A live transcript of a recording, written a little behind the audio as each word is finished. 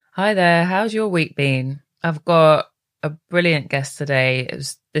Hi there, how's your week been? I've got a brilliant guest today.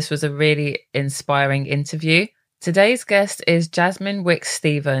 This was a really inspiring interview. Today's guest is Jasmine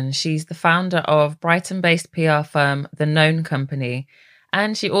Wicks-Stephen. She's the founder of Brighton-based PR firm The Known Company,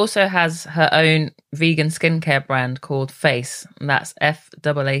 and she also has her own vegan skincare brand called Face, and that's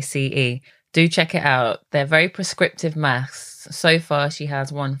FAACE. Do check it out. They're very prescriptive masks. So far, she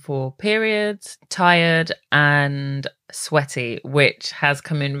has one for periods, tired, and sweaty, which has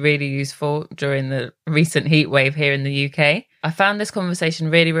come in really useful during the recent heat wave here in the UK. I found this conversation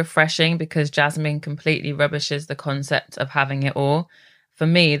really refreshing because Jasmine completely rubbishes the concept of having it all. For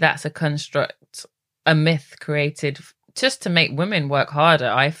me, that's a construct, a myth created just to make women work harder,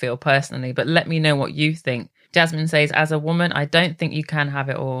 I feel personally, but let me know what you think. Jasmine says, as a woman, I don't think you can have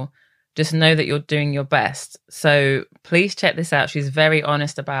it all. Just know that you're doing your best. So please check this out. She's very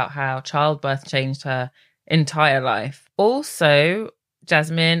honest about how childbirth changed her entire life. Also,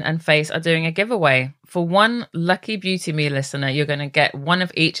 Jasmine and Face are doing a giveaway. For one lucky Beauty Me listener, you're going to get one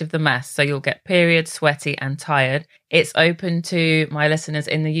of each of the masks. So you'll get period, sweaty and tired. It's open to my listeners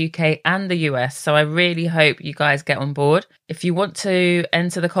in the UK and the US. So I really hope you guys get on board. If you want to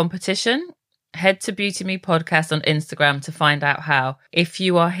enter the competition, head to Beauty Me Podcast on Instagram to find out how. If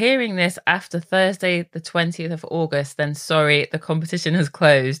you are hearing this after Thursday, the 20th of August, then sorry, the competition has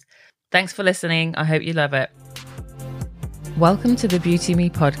closed. Thanks for listening. I hope you love it. Welcome to the Beauty Me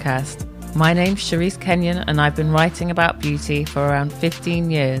Podcast. My name's Charisse Kenyon and I've been writing about beauty for around 15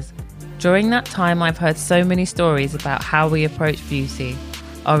 years. During that time, I've heard so many stories about how we approach beauty,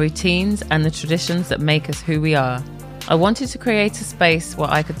 our routines and the traditions that make us who we are. I wanted to create a space where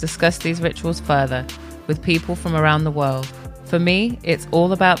I could discuss these rituals further with people from around the world. For me, it's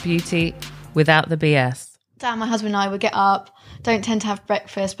all about beauty without the BS. Dan, my husband and I would get up, don't tend to have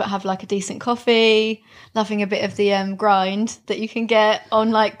breakfast, but have like a decent coffee, loving a bit of the grind that you can get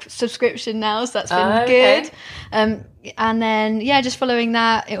on like subscription now. So that's been good. And then, just following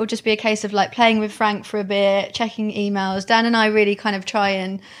that, it will just be a case of like playing with Frank for a bit, checking emails. Dan and I really kind of try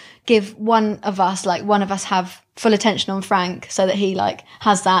and give one of us have full attention on Frank so that he like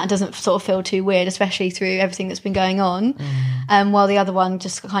has that and doesn't sort of feel too weird, especially through everything that's been going on. While the other one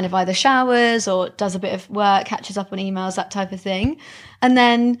just kind of either showers or does a bit of work, catches up on emails, that type of thing. And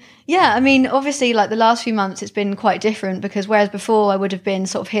then, obviously like the last few months it's been quite different because whereas before I would have been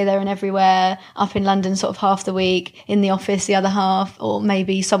sort of here, there and everywhere, up in London sort of half the week, in the office the other half, or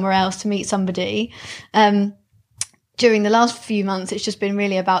maybe somewhere else to meet somebody. During the last few months, it's just been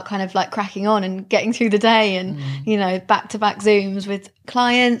really about kind of like cracking on and getting through the day and, back-to-back Zooms with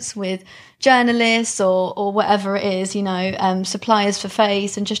clients, with journalists or whatever it is, suppliers for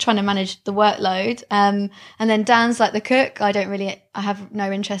Face and just trying to manage the workload. And then Dan's like the cook. I have no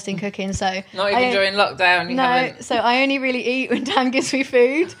interest in cooking. So not even during lockdown. So I only really eat when Dan gives me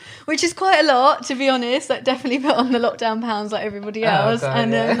food, which is quite a lot, to be honest. Like definitely put on the lockdown pounds like everybody else. God,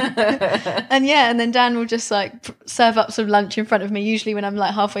 and then Dan will just like serve up some lunch in front of me, usually when I'm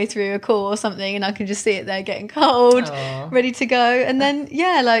like halfway through a call or something, and I can just see it there getting cold, ready to go. And then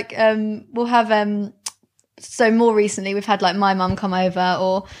we'll have so more recently we've had like my mum come over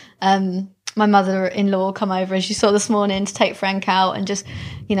or my mother-in-law come over, as you saw this morning, to take Frank out and just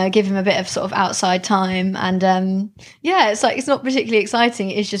give him a bit of sort of outside time. And it's like it's not particularly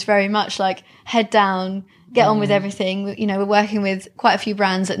exciting. It's just very much like head down, get on with everything. We're working with quite a few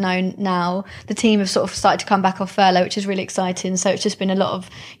brands at Known now. The team have sort of started to come back off furlough, which is really exciting. So it's just been a lot of,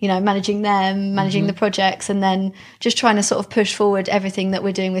 managing them, managing the projects, and then just trying to sort of push forward everything that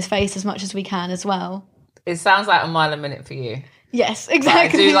we're doing with Face as much as we can as well. It sounds like a mile a minute for you. Yes,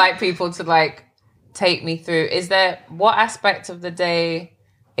 exactly. But I do like people to like take me through. What aspect of the day,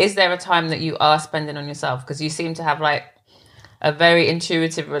 is there a time that you are spending on yourself? Because you seem to have like a very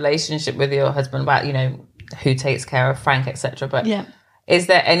intuitive relationship with your husband about, who takes care of Frank, etc. But is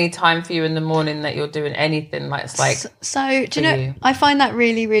there any time for you in the morning that you're doing anything like it's like so do you I find that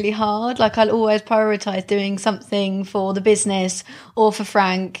really, really hard. Like I'll always prioritize doing something for the business or for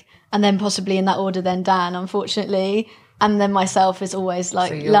Frank, and then possibly in that order then Dan, unfortunately, and then myself is always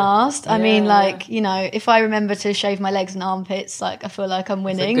like last. I mean, like, if I remember to shave my legs and armpits, like I feel like I'm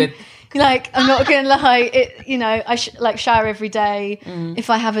winning. Like, I'm not gonna lie, I shower every day. If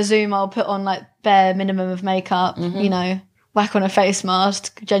I have a Zoom, I'll put on like bare minimum of makeup, whack on a face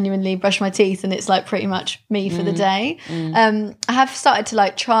mask, genuinely brush my teeth, and it's like pretty much me for the day. I have started to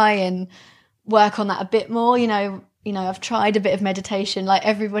like try and work on that a bit more. I've tried a bit of meditation like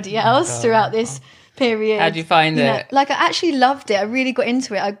everybody else throughout this period. How'd you find it? Like, I actually loved it. I really got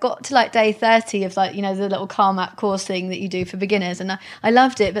into it. I got to like day 30 of like, the little Calm app course thing that you do for beginners, and I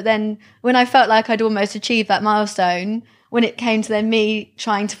loved it. But then when I felt like I'd almost achieved that milestone, when it came to then me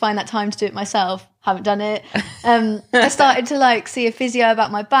trying to find that time to do it myself, haven't done it. I started to like see a physio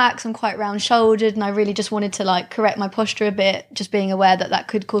about my back, so I'm quite round shouldered, and I really just wanted to like correct my posture a bit, just being aware that that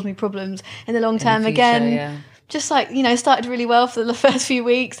could cause me problems in the long term. Again, just like, you know, started really well for the first few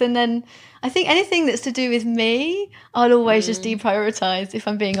weeks, and then I think anything that's to do with me, I'll always just deprioritize, if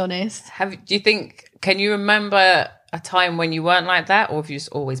I'm being honest. Can you remember a time when you weren't like that, or have you just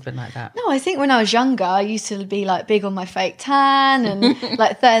always been like that? No, I think when I was younger, I used to be like big on my fake tan, and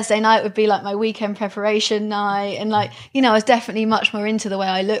like Thursday night would be like my weekend preparation night. And like, you know, I was definitely much more into the way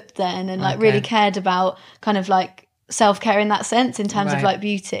I looked then, and like really cared about kind of like self-care in that sense, in terms of like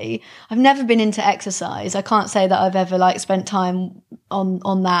beauty. I've never been into exercise. I can't say that I've ever like spent time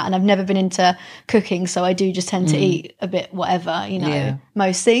on that, and I've never been into cooking, so I do just tend to eat a bit whatever, you know,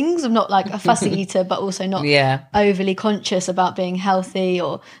 most things. I'm not like a fussy eater, but also not overly conscious about being healthy,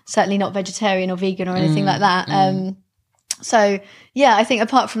 or certainly not vegetarian or vegan or anything like that. So yeah, I think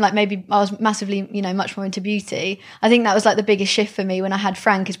apart from like maybe I was massively, you know, much more into beauty, I think that was like the biggest shift for me when I had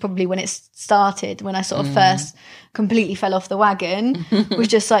Frank, is probably when it started, when I sort of first completely fell off the wagon. Was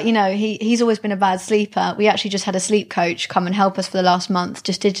just like, you know, he's always been a bad sleeper. We actually just had a sleep coach come and help us for the last month,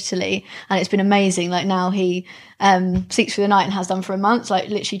 just digitally, and it's been amazing. Like now he sleeps through the night and has done for a month, like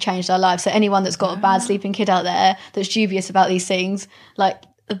literally changed our lives. So anyone that's got a bad sleeping kid out there that's dubious about these things, like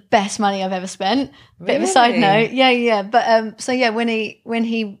the best money I've ever spent. Bit of a side note. Yeah. But so yeah, when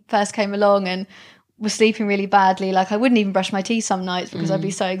he first came along and was sleeping really badly, like I wouldn't even brush my teeth some nights because I'd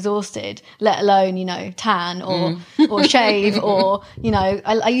be so exhausted, let alone, you know, tan or shave, or, you know,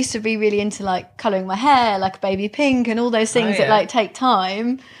 I used to be really into like colouring my hair like baby pink and all those things that like take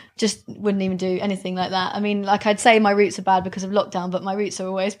time. Just wouldn't even do anything like that. I mean, like I'd say my roots are bad because of lockdown, but my roots are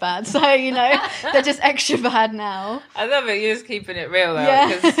always bad. So, you know, they're just extra bad now. I love it. You're just keeping it real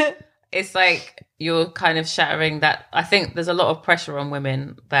though, because it's like you're kind of shattering that. I think there's a lot of pressure on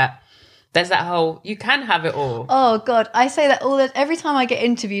women that there's that whole, you can have it all. Oh God, I say that every time I get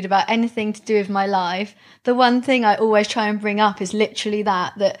interviewed about anything to do with my life, the one thing I always try and bring up is literally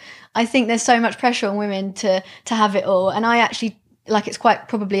that I think there's so much pressure on women to have it all. And I actually, like, it's quite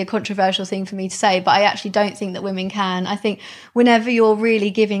probably a controversial thing for me to say, but I actually don't think that women can. I think whenever you're really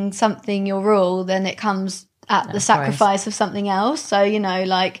giving something your all, then it comes at the sacrifice of something else. So, you know,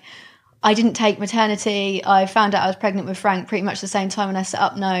 like I didn't take maternity. I found out I was pregnant with Frank pretty much the same time when I set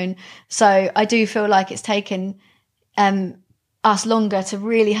up Known. So I do feel like it's taken us longer to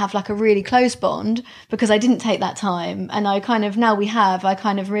really have like a really close bond, because I didn't take that time. And I kind of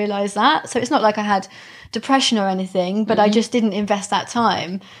realised that. So it's not like I had depression or anything, but I just didn't invest that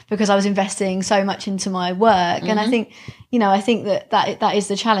time because I was investing so much into my work. And I think, you know, that is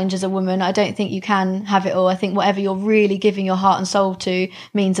the challenge as a woman. I don't think you can have it all. I think whatever you're really giving your heart and soul to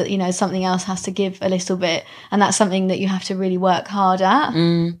means that, you know, something else has to give a little bit, and that's something that you have to really work hard at.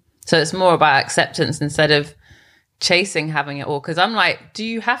 So it's more about acceptance instead of chasing having it all, because I'm like, do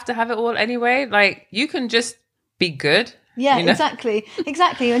you have to have it all anyway? Like, you can just be good. Yeah, you know?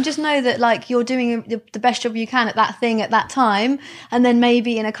 Exactly. And just know that like you're doing the best job you can at that thing at that time, and then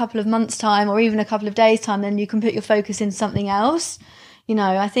maybe in a couple of months' time or even a couple of days' time, then you can put your focus in something else. You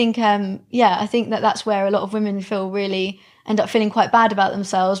know, I think I think that's where a lot of women end up feeling quite bad about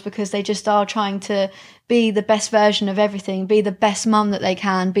themselves, because they just are trying to be the best version of everything, be the best mum that they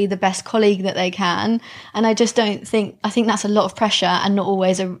can, be the best colleague that they can. And I just I think that's a lot of pressure and not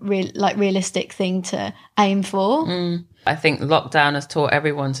always a realistic thing to aim for. I think lockdown has taught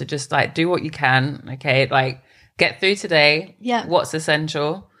everyone to just like do what you can, okay? Like get through today, what's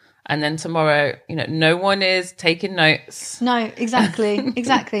essential, and then tomorrow, you know, no one is taking notes. No, exactly.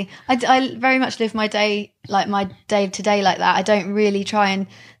 I very much live my day to day like that. I don't really try and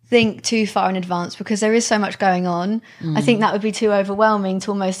think too far in advance because there is so much going on. I think that would be too overwhelming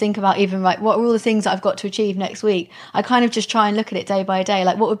to almost think about even like what are all the things that I've got to achieve next week. I kind of just try and look at it day by day,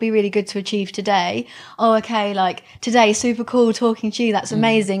 like what would be really good to achieve today. Oh, okay, like today, super cool talking to you, that's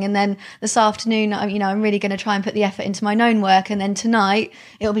amazing. And then this afternoon, I'm really going to try and put the effort into my Known work. And then tonight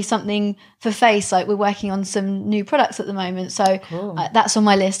it'll be something for Face, like we're working on some new products at the moment. So that's on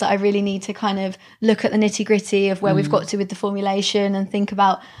my list, that I really need to kind of look at the nitty gritty of where we've got to with the formulation and think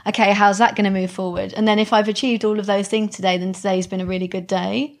about, okay, how's that going to move forward? And then if I've achieved all of those things today, then today's been a really good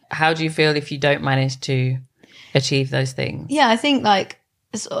day. How do you feel if you don't manage to achieve those things? Yeah, I think like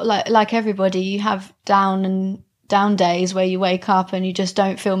everybody, you have down days where you wake up and you just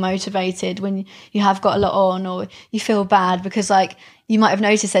don't feel motivated when you have got a lot on, or you feel bad because like you might have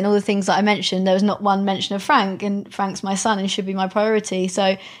noticed then all the things that I mentioned, there was not one mention of Frank, and Frank's my son and should be my priority.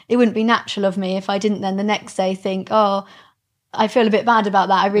 So it wouldn't be natural of me if I didn't then the next day think, oh, I feel a bit bad about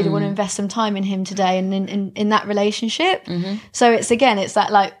that. I really want to invest some time in him today and in that relationship. So it's that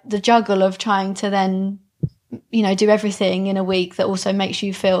like the juggle of trying to then, you know, do everything in a week that also makes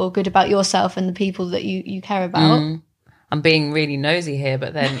you feel good about yourself and the people that you care about. I'm being really nosy here,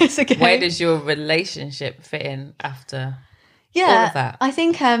 but then where does your relationship fit in after all of that? I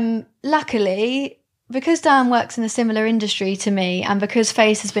think luckily, because Dan works in a similar industry to me, and because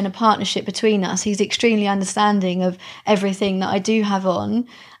Face has been a partnership between us, he's extremely understanding of everything that I do have on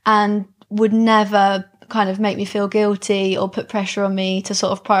and would never kind of make me feel guilty or put pressure on me to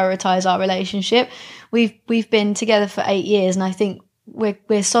sort of prioritize our relationship. We've been together for 8 years, and I think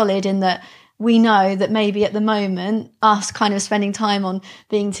we're solid in that we know that maybe at the moment us kind of spending time on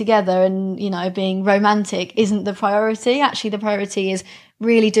being together and, you know, being romantic isn't the priority. Actually, the priority is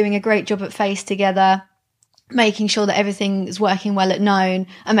really doing a great job at Face together, making sure that everything is working well at Known,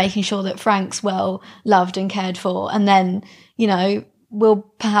 and making sure that Frank's well loved and cared for. And then, you know, we'll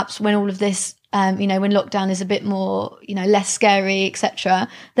perhaps, when all of this, you know, when lockdown is a bit more, you know, less scary, etc.,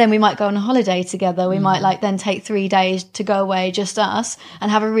 then we might go on a holiday together. We might like then take 3 days to go away, just us, and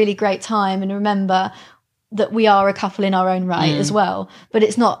have a really great time and remember that we are a couple in our own right as well. But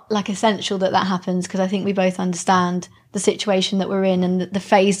it's not like essential that happens, because I think we both understand the situation that we're in and the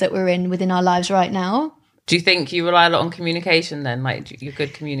phase that we're in within our lives right now. Do you think you rely a lot on communication then? Like, you're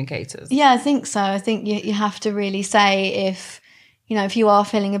good communicators? Yeah, I think so. I think you have to really say if you are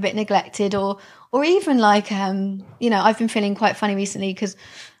feeling a bit neglected, or even like, you know, I've been feeling quite funny recently because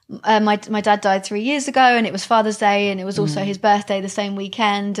my dad died 3 years ago, and it was Father's Day, and it was also his birthday the same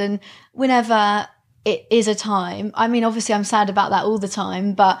weekend. And whenever it is a time, I mean, obviously I'm sad about that all the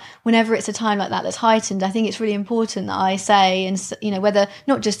time, but whenever it's a time like that that's heightened, I think it's really important that I say, and, you know, whether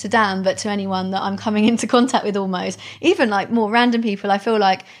not just to Dan, but to anyone that I'm coming into contact with, almost, even like more random people, I feel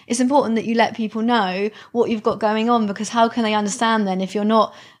like it's important that you let people know what you've got going on, because how can they understand then if you're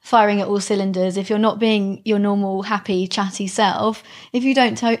not firing at all cylinders, if you're not being your normal, happy, chatty self, if you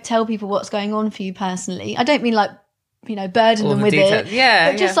don't tell people what's going on for you personally. I don't mean like, you know, burden them with details.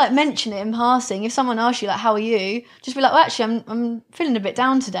 But just like mention it in passing. If someone asks you like, how are you, just be like, well, actually I'm feeling a bit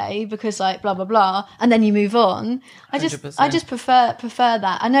down today because like blah blah blah, and then you move on. I just prefer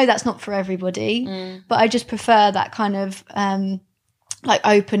that. I know that's not for everybody, but I just prefer that kind of like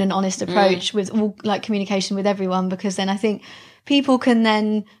open and honest approach with all like communication with everyone, because then I think people can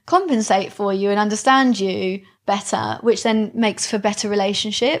then compensate for you and understand you better, which then makes for better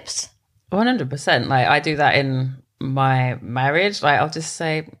relationships. 100%. Like, I do that in my marriage. Like, I'll just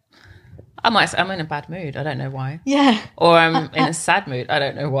say I'm in a bad mood, I don't know why, or I'm in a sad mood, I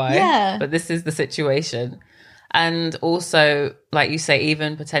don't know why, but this is the situation. And also, like you say,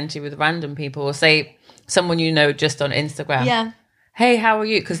 even potentially with random people, or say someone you know just on Instagram, hey, how are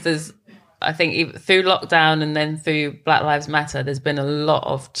you? Because there's, I think, even through lockdown and then through Black Lives Matter, there's been a lot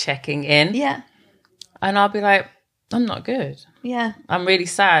of checking in, and I'll be like, I'm not good. I'm really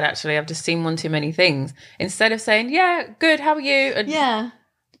sad, actually. I've just seen one too many things. Instead of saying, yeah, good, how are you? And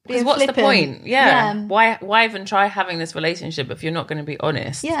because what's the point? Why even try having this relationship if you're not going to be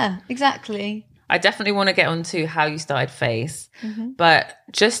honest? Yeah, exactly. I definitely want to get on to how you started Face, but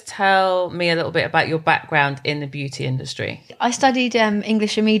just tell me a little bit about your background in the beauty industry. I studied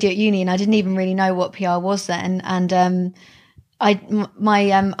English and media at uni, and I didn't even really know what PR was then. And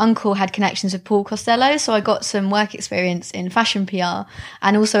my uncle had connections with Paul Costello, so I got some work experience in fashion PR.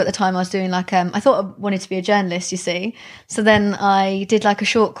 And also at the time I was doing like, I thought I wanted to be a journalist, you see. So then I did like a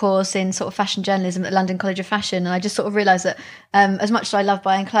short course in sort of fashion journalism at London College of Fashion. And I just sort of realised that as much as I love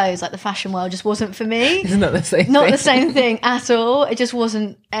buying clothes, like the fashion world just wasn't for me. It's not the same Not the same thing at all. It just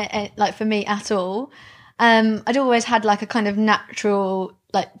wasn't like for me at all. I'd always had like a kind of natural,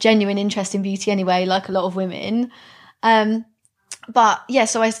 like genuine interest in beauty anyway, like a lot of women. But yeah,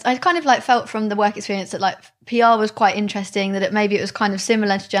 so I kind of like felt from the work experience that like PR was quite interesting, that maybe it was kind of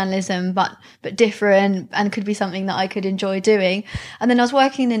similar to journalism, but different, and could be something that I could enjoy doing. And then I was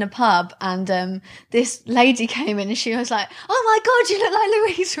working in a pub, and this lady came in and she was like, oh my God, you look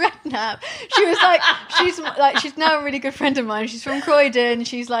like Louise Redknapp. She was like, she's now a really good friend of mine. She's from Croydon.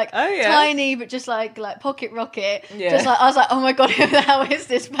 She's like tiny, but just like pocket rocket. Just like, I was like, oh my God, who the hell is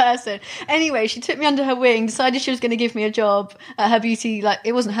this person? Anyway, she took me under her wing, decided she was going to give me a job at her beauty, like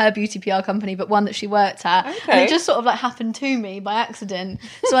it wasn't her beauty PR company, but one that she worked at. And it just sort of like happened to me by accident.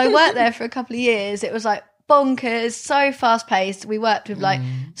 So I worked there for a couple of years. It was like bonkers, so fast paced. We worked with like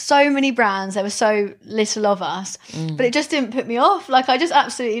so many brands. There were so little of us, but it just didn't put me off. Like I just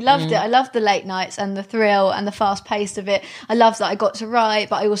absolutely loved it. I loved the late nights and the thrill and the fast pace of it. I loved that I got to write,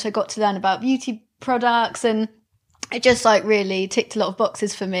 but I also got to learn about beauty products, and it just like really ticked a lot of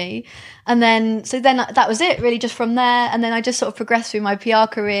boxes for me. And then that was it really, just from there. And then I just sort of progressed through my PR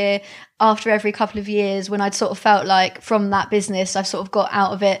career. After every couple of years, when I'd sort of felt like from that business I've sort of got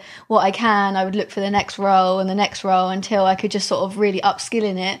out of it what I can, I would look for the next role and the next role until I could just sort of really upskill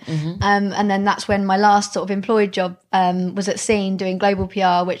in it. And then that's when my last sort of employed job was at Scene doing global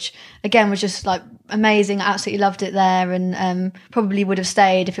PR, which again was just like amazing. I absolutely loved it there, and probably would have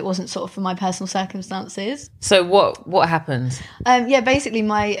stayed if it wasn't sort of for my personal circumstances. So what happened? Basically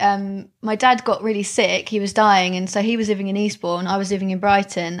my dad got really sick. He was dying, and so he was living in Eastbourne, I was living in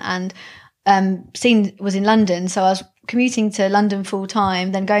Brighton, and Scene was in London, so I was commuting to London full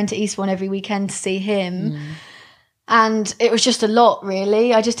time, then going to Eastbourne every weekend to see him. And it was just a lot,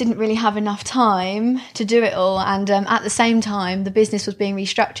 really. I just didn't really have enough time to do it all. And at the same time, the business was being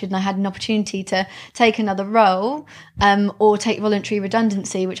restructured, and I had an opportunity to take another role or take voluntary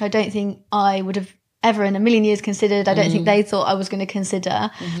redundancy, which I don't think I would have ever in a million years considered. I don't think they thought I was going to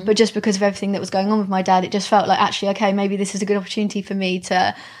consider. But just because of everything that was going on with my dad, it just felt like, actually, okay, maybe this is a good opportunity for me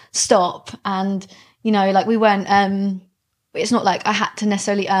to stop. And, you know, like we weren't, it's not like I had to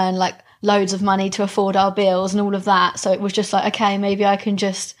necessarily earn like loads of money to afford our bills and all of that. So it was just like, okay, maybe I can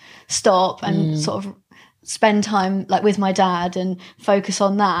just stop and sort of spend time like with my dad and focus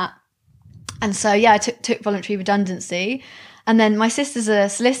on that. And so, yeah, I took voluntary redundancy. And then my sister's a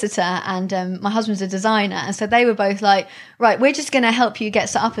solicitor and my husband's a designer. And so they were both like, right, we're just going to help you get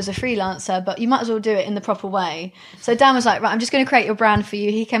set up as a freelancer, but you might as well do it in the proper way. So Dan was like, right, I'm just going to create your brand for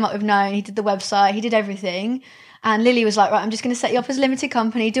you. He came up with Known, he did the website, he did everything. And Lily was like, right, I'm just going to set you up as a limited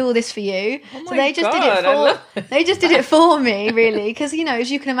company, do all this for you. So they just did it for me, really. Because, you know,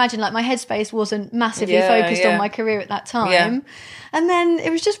 as you can imagine, like my headspace wasn't massively focused on my career at that time. Yeah. And then it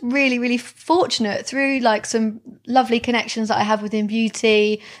was just really, really fortunate through like some lovely connections that I have within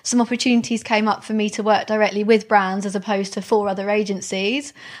beauty. Some opportunities came up for me to work directly with brands as opposed to 4 other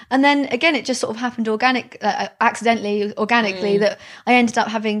agencies. And then again, it just sort of happened organically, that I ended up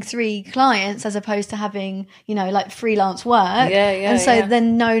having 3 clients as opposed to having, you know, like freelance work. And so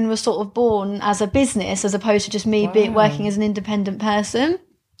then Known was sort of born as a business as opposed to just me working as an independent person.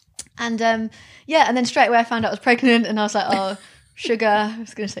 And and then straight away I found out I was pregnant, and I was like, oh, sugar. I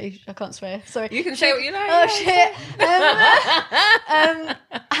was going to say, I can't swear. Sorry. You can say what you like. Oh, shit.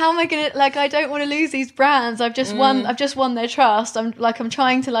 How am I going to, like, I don't want to lose these brands. I've just won their trust. I'm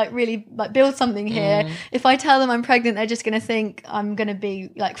trying to like really like build something here. If I tell them I'm pregnant, they're just going to think I'm going to be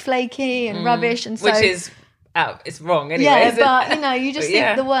like flaky and rubbish. And so, which is, it's wrong anyway. But you know, you just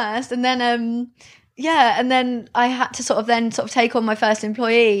think the worst. And then, and then I had to sort of take on my first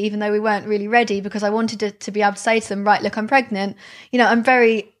employee, even though we weren't really ready, because I wanted to be able to say to them, right, look, I'm pregnant. You know, I'm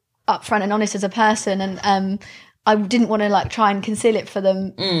very upfront and honest as a person, and I didn't want to like try and conceal it from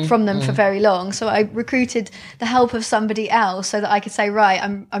them for very long. So I recruited the help of somebody else so that I could say, right,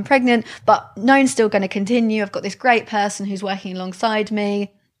 I'm pregnant, but Known's still going to continue. I've got this great person who's working alongside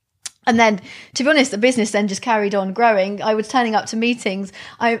me. And then, to be honest, the business then just carried on growing. I was turning up to meetings.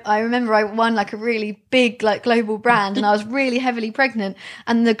 I remember I won like a really big like global brand, and I was really heavily pregnant.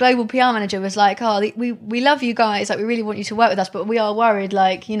 And the global PR manager was like, "Oh, we love you guys. Like, we really want you to work with us, but we are worried.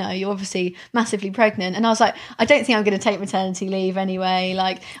 Like, you know, you're obviously massively pregnant." And I was like, "I don't think I'm going to take maternity leave anyway.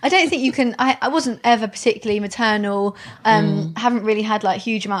 Like, I don't think you can." I wasn't ever particularly maternal. Haven't really had like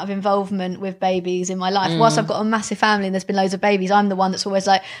huge amount of involvement with babies in my life. Whilst I've got a massive family and there's been loads of babies, I'm the one that's always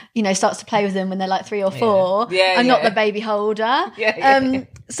like, you know, starts to play with them when they're like 3 or 4. I'm not the baby holder.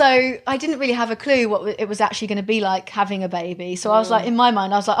 So I didn't really have a clue what it was actually going to be like having a baby. So I was like, in my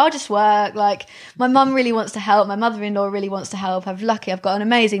mind, I was like, I'll just work. Like, my mum really wants to help. My mother-in-law really wants to help. I've got an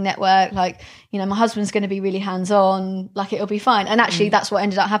amazing network. Like, you know, my husband's going to be really hands-on. Like, it'll be fine. And actually, that's what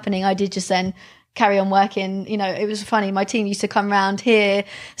ended up happening. I did just then carry on working. You know, it was funny. My team used to come round here,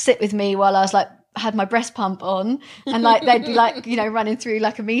 sit with me while I was like, had my breast pump on, and like they'd be like, you know, running through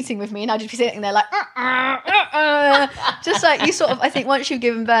like a meeting with me, and I'd just be sitting there like just like, you sort of, I think once you've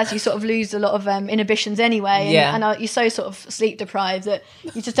given birth you sort of lose a lot of inhibitions anyway, and you're so sort of sleep deprived that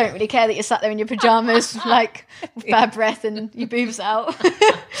you just don't really care that you're sat there in your pajamas like with bad breath and your boobs out.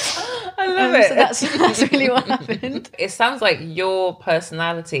 I love it. So that's really what happened. It sounds like your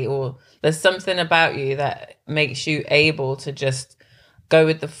personality, or there's something about you that makes you able to just go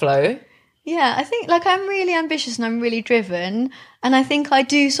with the flow. Yeah, I think like I'm really ambitious and I'm really driven. And I think I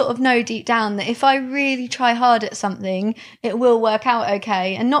do sort of know deep down that if I really try hard at something, it will work out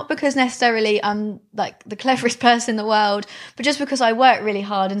okay. And not because necessarily I'm like the cleverest person in the world, but just because I work really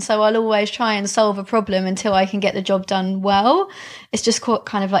hard. And so I'll always try and solve a problem until I can get the job done well. It's just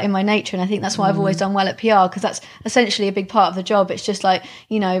kind of like in my nature. And I think that's why I've always done well at PR, because that's essentially a big part of the job. It's just like,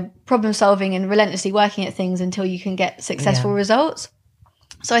 you know, problem solving and relentlessly working at things until you can get successful results.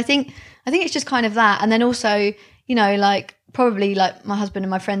 So I think it's just kind of that. And then also, you know, like probably like my husband and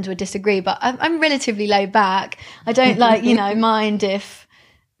my friends would disagree, but I'm relatively laid back. I don't like, you know, mind if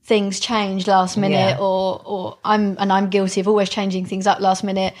things change last minute or I'm guilty of always changing things up last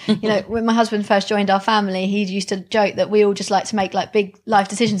minute. You know, when my husband first joined our family, he used to joke that we all just like to make like big life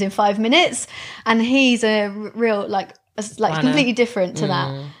decisions in 5 minutes. And he's a real like completely different to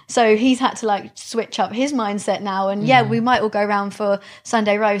that. So he's had to like switch up his mindset now. And we might all go around for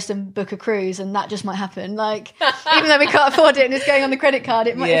Sunday roast and book a cruise, and that just might happen. Like, even though we can't afford it and it's going on the credit card,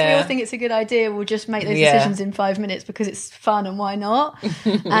 it might, if we all think it's a good idea, we'll just make those decisions in 5 minutes because it's fun and why not?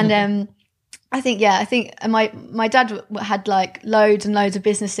 And I think my dad had like loads and loads of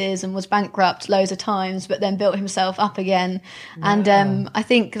businesses and was bankrupt loads of times, but then built himself up again. And I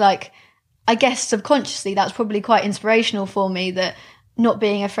think like, I guess subconsciously that's probably quite inspirational for me, that not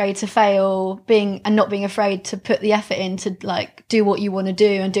being afraid to fail, not being afraid to put the effort in to like do what you want to do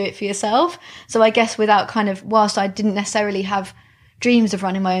and do it for yourself. So I guess without kind of, whilst I didn't necessarily have dreams of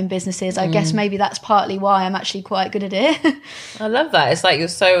running my own businesses, I guess maybe that's partly why I'm actually quite good at it. I love that. It's like you're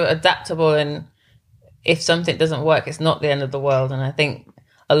so adaptable, and if something doesn't work, it's not the end of the world. And I think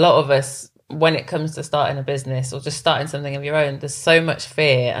a lot of us, when it comes to starting a business or just starting something of your own, there's so much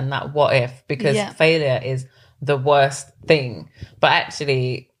fear and that what if, because failure is the worst thing. But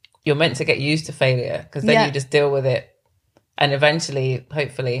actually, you're meant to get used to failure, because then you just deal with it, and eventually,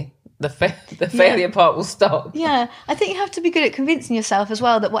 hopefully, the failure part will stop. Yeah, I think you have to be good at convincing yourself as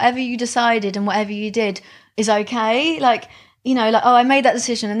well that whatever you decided and whatever you did is okay. Like, you know, like, oh, I made that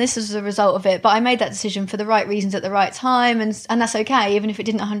decision and this is the result of it, but I made that decision for the right reasons at the right time, and that's okay, even if it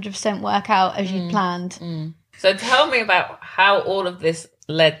didn't 100% work out as you'd planned. So tell me about how all of this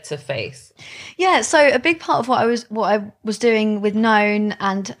led to Face. Yeah, so a big part of what I was doing with Known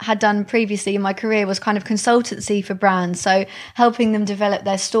and had done previously in my career was kind of consultancy for brands. So helping them develop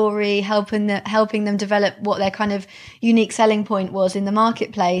their story, helping them develop what their kind of unique selling point was in the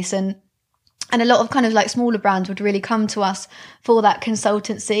marketplace. And a lot of kind of like smaller brands would really come to us for that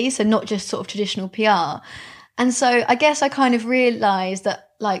consultancy. So not just sort of traditional PR. And so I guess I kind of realized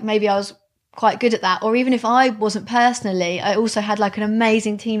that like maybe I was quite good at that. Or even if I wasn't personally, I also had like an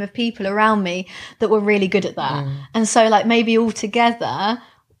amazing team of people around me that were really good at that. And so like maybe all together,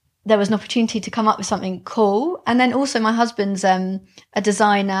 there was an opportunity to come up with something cool. And then also my husband's a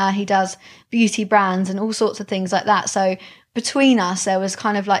designer. He does beauty brands and all sorts of things like that. So between us, there was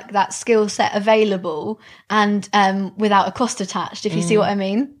kind of like that skill set available and without a cost attached, if you see what I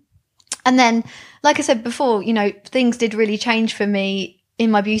mean. And then, like I said before, you know, things did really change for me in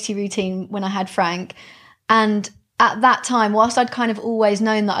my beauty routine when I had Frank. And at that time, whilst I'd kind of always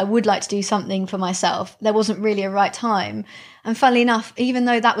known that I would like to do something for myself, there wasn't really a right time. And funnily enough, even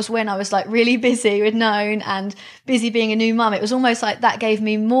though that was when I was like really busy with Known and busy being a new mum, it was almost like that gave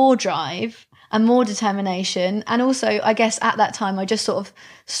me more drive and more determination. And also, I guess at that time, I just sort of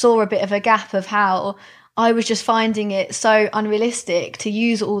saw a bit of a gap of how I was just finding it so unrealistic to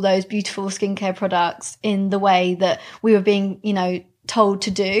use all those beautiful skincare products in the way that we were being, you know, told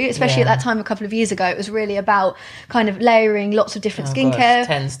to do, especially at that time a couple of years ago. It was really about kind of layering lots of different skincare.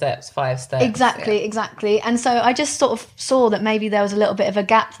 10 steps, 5 steps. Exactly. And so I just sort of saw that maybe there was a little bit of a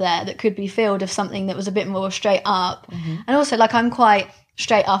gap there that could be filled of something that was a bit more straight up. And also like I'm quite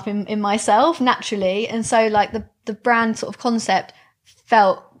straight up in myself naturally. And so like the brand sort of concept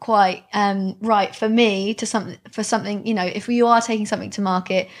felt quite right for me for something, you know, if you are taking something to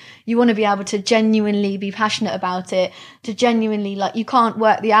market, you want to be able to genuinely be passionate about it, to genuinely like, you can't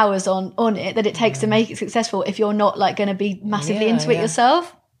work the hours on it that it takes to make it successful if you're not like going to be massively into it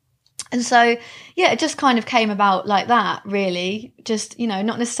yourself. And so, yeah, it just kind of came about like that, really. Just, you know,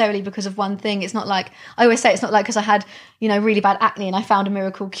 not necessarily because of one thing. It's not like, I always say it's not like because I had, you know, really bad acne and I found a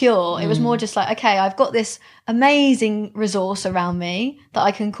miracle cure. It was more just like, okay, I've got this amazing resource around me that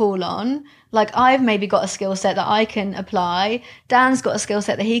I can call on. Like, I've maybe got a skill set that I can apply. Dan's got a skill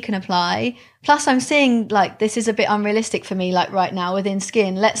set that he can apply. Plus, I'm seeing, like, this is a bit unrealistic for me, like, right now within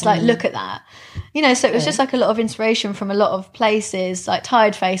skin. Let's, like, look at that. You know, so it was just, like, a lot of inspiration from a lot of places. Like,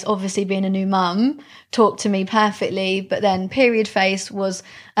 Tired Face, obviously being a new mum, talked to me perfectly. But then Period Face was,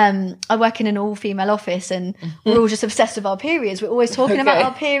 I work in an all-female office, and we're all just obsessed with our periods. We're always talking about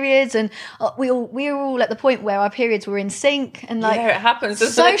our periods, and we were all at the point where our periods were in sync. And, like, it happens,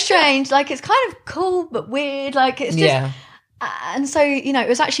 so strange. Like, it's kind of cool, but weird. Like, it's just... And so, you know, it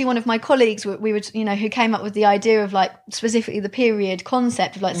was actually one of my colleagues, we would, you know, who came up with the idea of, like, specifically the period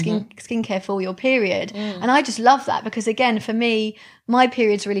concept of, like, skincare for your period. And I just love that because, again, for me, my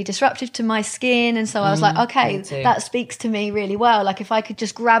period's really disruptive to my skin. And so I was like, okay, that speaks to me really well. Like, if I could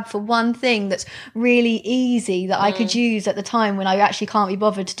just grab for one thing that's really easy that I could use at the time when I actually can't be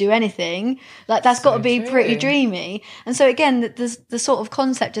bothered to do anything, like, that's got to be pretty dreamy. And so, again, the sort of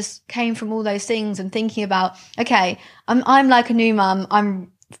concept just came from all those things and thinking about, okay, I'm like a new mum.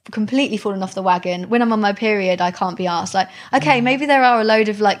 I'm completely fallen off the wagon. When I'm on my period, I can't be asked. Like, okay, maybe there are a load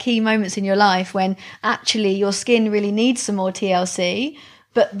of, like, key moments in your life when actually your skin really needs some more TLC,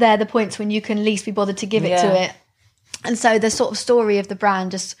 but they're the points when you can least be bothered to give it to it. And so the sort of story of the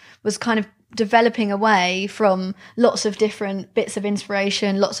brand just was kind of developing away from lots of different bits of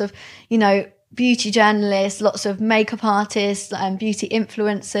inspiration, lots of, you know, beauty journalists, lots of makeup artists, beauty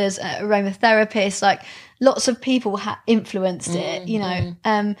influencers, aromatherapists, like, lots of people influenced it, you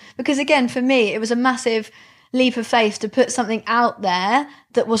know, because, again, for me, it was a massive leap of faith to put something out there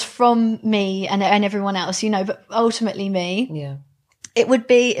that was from me and everyone else, you know, but ultimately me. Yeah. It would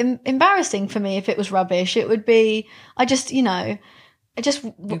be embarrassing for me if it was rubbish. It would be, I just, you know,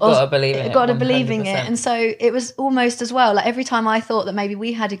 You've got to believe in it. Got to believe in it. And so it was almost as well, like, every time I thought that maybe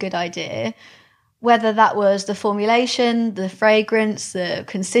we had a good idea, whether that was the formulation, the fragrance, the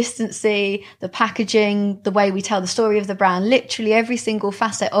consistency, the packaging, the way we tell the story of the brand, literally every single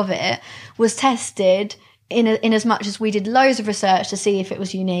facet of it was tested in as much as we did loads of research to see if it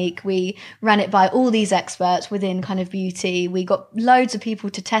was unique. We ran it by all these experts within kind of beauty. We got loads of people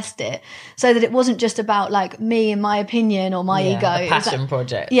to test it so that it wasn't just about, like, me and my opinion or my ego. A passion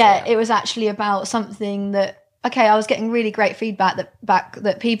project. Yeah, it was actually about something that, okay, I was getting really great feedback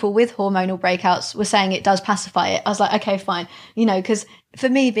that people with hormonal breakouts were saying it does pacify it. I was like, okay, fine. You know, because for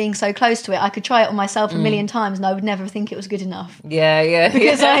me, being so close to it, I could try it on myself a million times and I would never think it was good enough.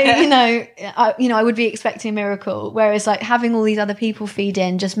 Because I would be expecting a miracle. Whereas, like, having all these other people feed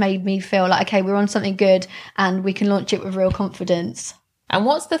in just made me feel like, okay, we're on something good and we can launch it with real confidence. And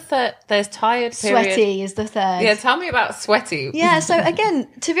what's the third? There's Tired Period. Sweaty is the third. Yeah, tell me about Sweaty. Yeah, so again,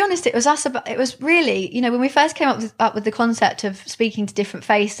 to be honest, it was really, you know, when we first came up with the concept of speaking to different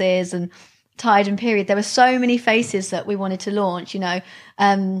faces and Tired and Period, there were so many faces that we wanted to launch, you know,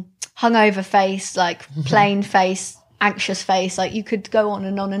 hungover face, like plain face, anxious face, like, you could go on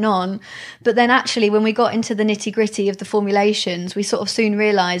and on and on. But then actually, when we got into the nitty gritty of the formulations, we sort of soon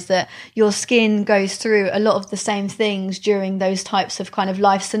realized that your skin goes through a lot of the same things during those types of kind of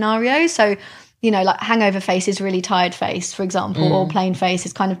life scenarios. So, you know, like, hangover face is really tired face, for example, or plain face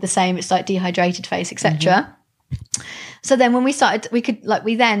is kind of the same. It's like dehydrated face, etc. So then when we started,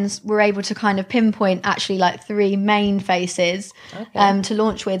 we then were able to kind of pinpoint actually, like, 3 main faces to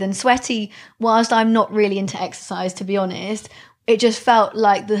launch with. And Sweaty, whilst I'm not really into exercise, to be honest, it just felt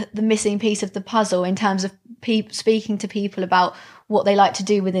like the missing piece of the puzzle in terms of speaking to people about what they like to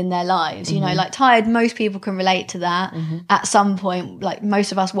do within their lives. You know, like, Tired, most people can relate to that at some point. Like,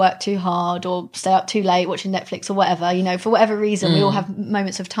 most of us work too hard or stay up too late watching Netflix or whatever, you know, for whatever reason, we all have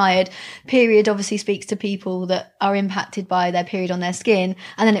moments of tired. Period obviously speaks to people that are impacted by their period on their skin.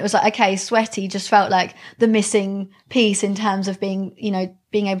 And then it was like, okay, Sweaty just felt like the missing piece in terms of being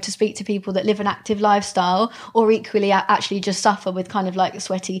able to speak to people that live an active lifestyle or equally actually just suffer with kind of like a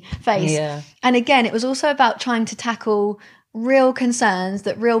sweaty face. Yeah. And again, it was also about trying to tackle real concerns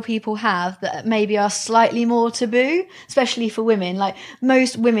that real people have that maybe are slightly more taboo, especially for women. Like,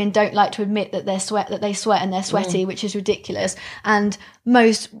 most women don't like to admit that they sweat and they're sweaty, which is ridiculous. And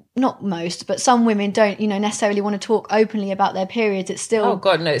not most, but some women don't, you know, necessarily want to talk openly about their periods. It's still, oh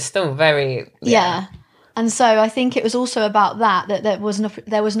God, no, it's still very, yeah. And so I think it was also about that there was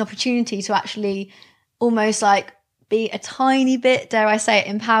an opportunity to actually almost like be a tiny bit, dare I say it,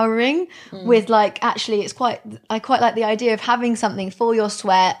 empowering with, like, actually I quite like the idea of having something for your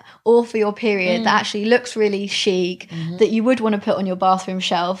sweat or for your period that actually looks really chic, that you would want to put on your bathroom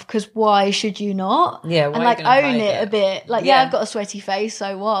shelf, because why should you not? Yeah, and like own it a bit. Like, yeah, I've got a sweaty face,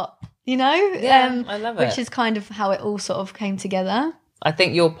 so what? You know? Yeah, I love it. Which is kind of how it all sort of came together. I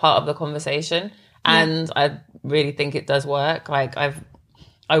think you're part of the conversation, and I really think it does work. Like,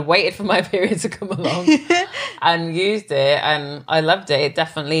 I waited for my period to come along and used it, and I loved it. It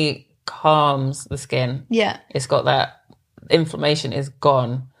definitely calms the skin. Yeah. It's got that inflammation is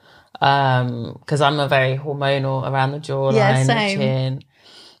gone. Because I'm a very hormonal around the jawline, the chin.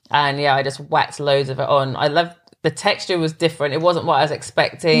 And yeah, I just whacked loads of it on. I love the texture was different. It wasn't what I was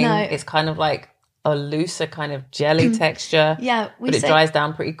expecting. No. It's kind of like a looser kind of jelly texture. Yeah. But it dries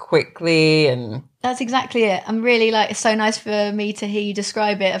down pretty quickly, and that's exactly it. I'm really like, it's so nice for me to hear you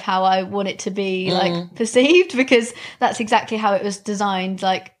describe it of how I want it to be like perceived, because that's exactly how it was designed.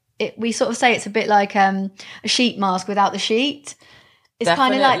 Like we sort of say it's a bit like a sheet mask without the sheet. It's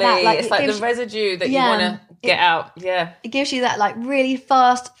kind of like that. Like, it's like the residue that you want to get out. Yeah. It gives you that like really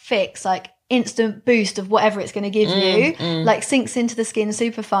fast fix, like instant boost of whatever it's going to give you, like sinks into the skin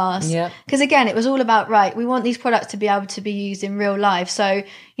super fast. Yeah. Because again, it was all about, right, we want these products to be able to be used in real life. So,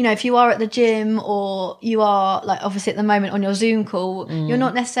 you know, if you are at the gym or you are like obviously at the moment on your Zoom call, you're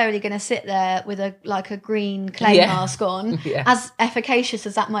not necessarily going to sit there with a green clay mask on, as efficacious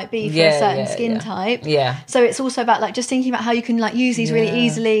as that might be for a certain skin type. Yeah. So it's also about like just thinking about how you can like use these really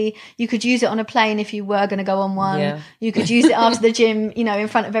easily. You could use it on a plane if you were going to go on one. Yeah. You could use it after the gym, you know, in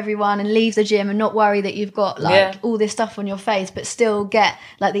front of everyone, and leave the gym and not worry that you've got like all this stuff on your face, but still get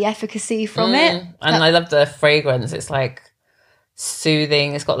like the efficacy from it. And I love the fragrance. It's like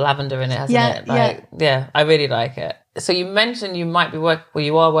soothing. It's got lavender in it, hasn't it? Like, I really like it. So you mentioned you might be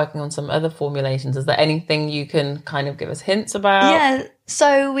you are working on some other formulations. Is there anything you can kind of give us hints about? Yeah,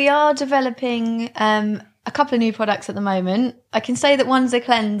 so we are developing a couple of new products at the moment. I can say that one's a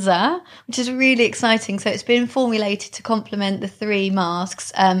cleanser, which is really exciting. So it's been formulated to complement the 3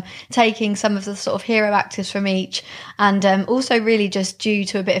 masks, taking some of the sort of hero actives from each, and also really just due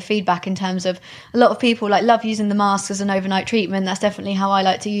to a bit of feedback in terms of a lot of people like love using the masks as an overnight treatment. That's definitely how I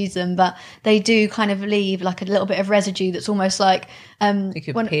like to use them, but they do kind of leave like a little bit of residue that's almost like you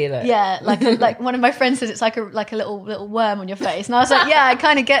could peel it. Yeah, like one of my friends says it's like a little worm on your face, and I was like, yeah, I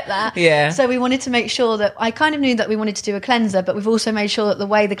kind of get that. Yeah. So we wanted to make sure that I kind of knew that we wanted to do a cleanser, but we've also made sure that the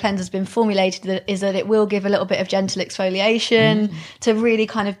way the cleanser's been formulated is that it will give a little bit of gentle exfoliation to really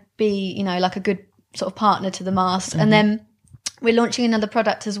kind of be, you know, like a good sort of partner to the mask. And then we're launching another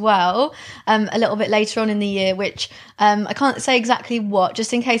product as well, a little bit later on in the year, which I can't say exactly what,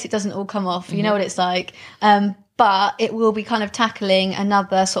 just in case it doesn't all come off. You know what it's like. But it will be kind of tackling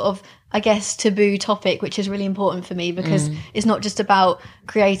another sort of, I guess, taboo topic, which is really important for me, because it's not just about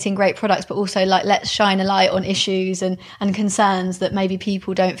creating great products, but also like let's shine a light on issues and concerns that maybe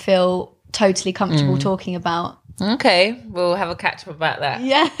people don't feel totally comfortable talking about. Okay, we'll have a catch up about that.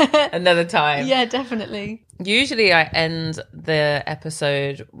 Yeah. Another time. Yeah, definitely. Usually I end the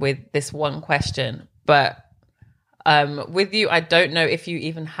episode with this one question, but with you, I don't know if you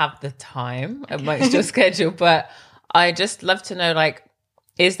even have the time amongst your schedule, but I just love to know, like,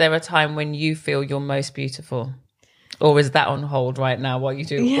 is there a time when you feel you're most beautiful? Or is that on hold right now while you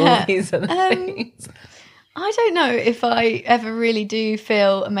do all these other things? I don't know if I ever really do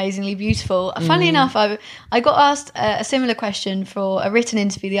feel amazingly beautiful. Funnily enough, I got asked a similar question for a written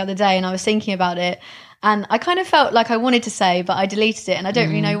interview the other day, and I was thinking about it. And I kind of felt like I wanted to say, but I deleted it, and I don't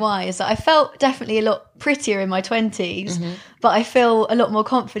really know why. Is that I felt definitely a lot prettier in my 20s, but I feel a lot more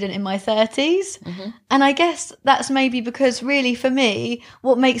confident in my 30s. And I guess that's maybe because really for me,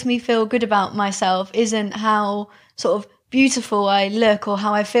 what makes me feel good about myself isn't how sort of beautiful I look or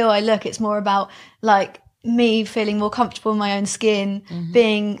how I feel I look. It's more about like me feeling more comfortable in my own skin,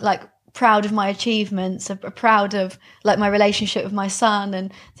 being like proud of my achievements, proud of like my relationship with my son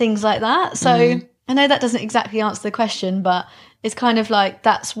and things like that. So I know that doesn't exactly answer the question, but it's kind of like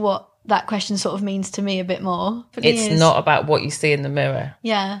that's what that question sort of means to me a bit more. It's not about what you see in the mirror.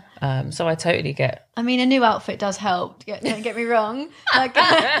 Yeah. So I totally get. I mean, a new outfit does help. Don't get me wrong. Like,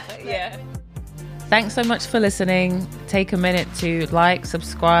 yeah. Thanks so much for listening. Take a minute to like,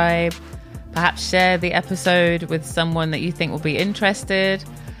 subscribe, perhaps share the episode with someone that you think will be interested.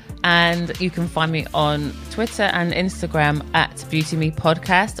 And you can find me on Twitter and Instagram at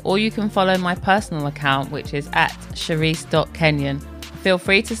BeautyMePodcast, or you can follow my personal account, which is at Charisse.Kenyon. Feel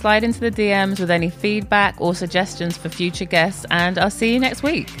free to slide into the DMs with any feedback or suggestions for future guests, and I'll see you next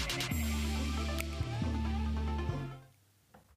week.